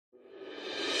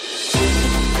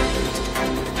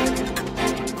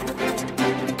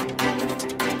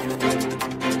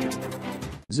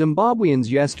Zimbabweans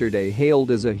yesterday hailed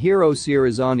as a hero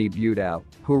Sirizani Butau,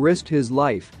 who risked his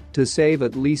life to save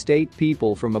at least 8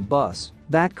 people from a bus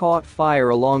that caught fire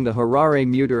along the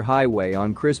Harare-Mutar highway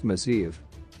on Christmas Eve.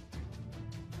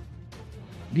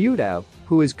 Butau,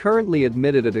 who is currently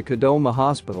admitted at a Kadoma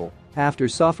hospital after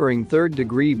suffering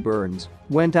third-degree burns,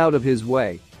 went out of his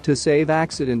way to save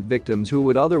accident victims who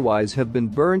would otherwise have been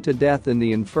burned to death in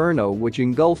the inferno which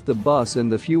engulfed the bus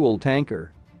and the fuel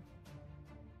tanker.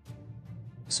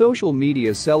 Social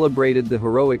media celebrated the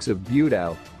heroics of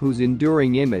Butau, whose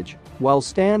enduring image, while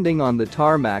standing on the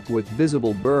tarmac with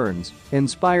visible burns,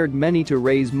 inspired many to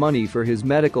raise money for his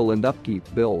medical and upkeep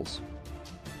bills.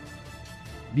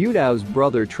 Butau's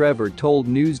brother Trevor told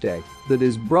Newsday that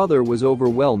his brother was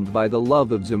overwhelmed by the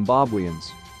love of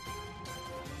Zimbabweans.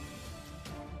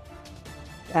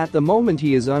 At the moment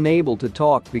he is unable to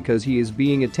talk because he is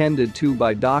being attended to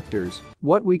by doctors.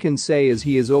 What we can say is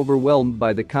he is overwhelmed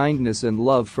by the kindness and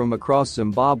love from across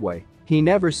Zimbabwe. He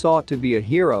never sought to be a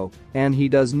hero, and he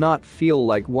does not feel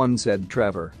like one, said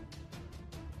Trevor.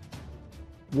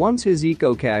 Once his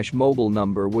EcoCash mobile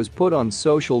number was put on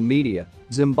social media,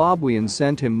 Zimbabweans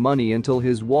sent him money until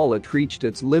his wallet reached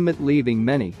its limit, leaving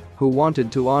many who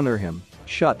wanted to honor him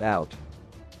shut out.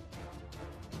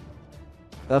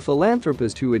 A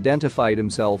philanthropist who identified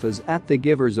himself as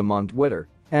 @thegiversm on Twitter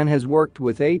and has worked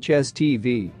with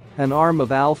HSTV, an arm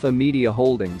of Alpha Media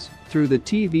Holdings, through the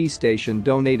TV station,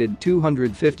 donated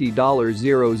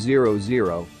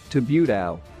 $250,000 to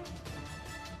Butau.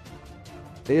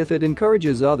 If it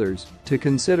encourages others to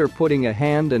consider putting a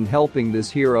hand and helping this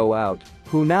hero out,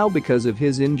 who now because of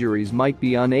his injuries might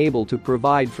be unable to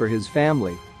provide for his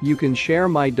family, you can share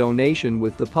my donation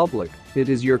with the public. It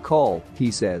is your call,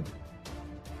 he said.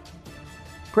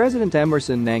 President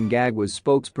Emmerson Mnangagwa's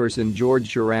spokesperson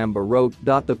George Charamba wrote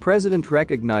that the president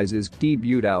recognizes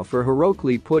Butau for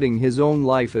heroically putting his own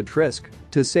life at risk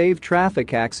to save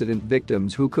traffic accident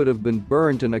victims who could have been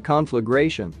burnt in a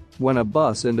conflagration when a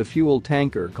bus and a fuel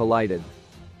tanker collided.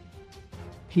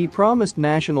 He promised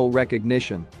national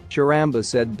recognition, Charamba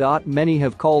said. Many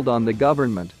have called on the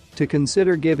government to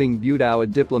consider giving Butau a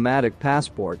diplomatic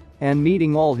passport and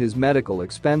meeting all his medical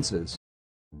expenses.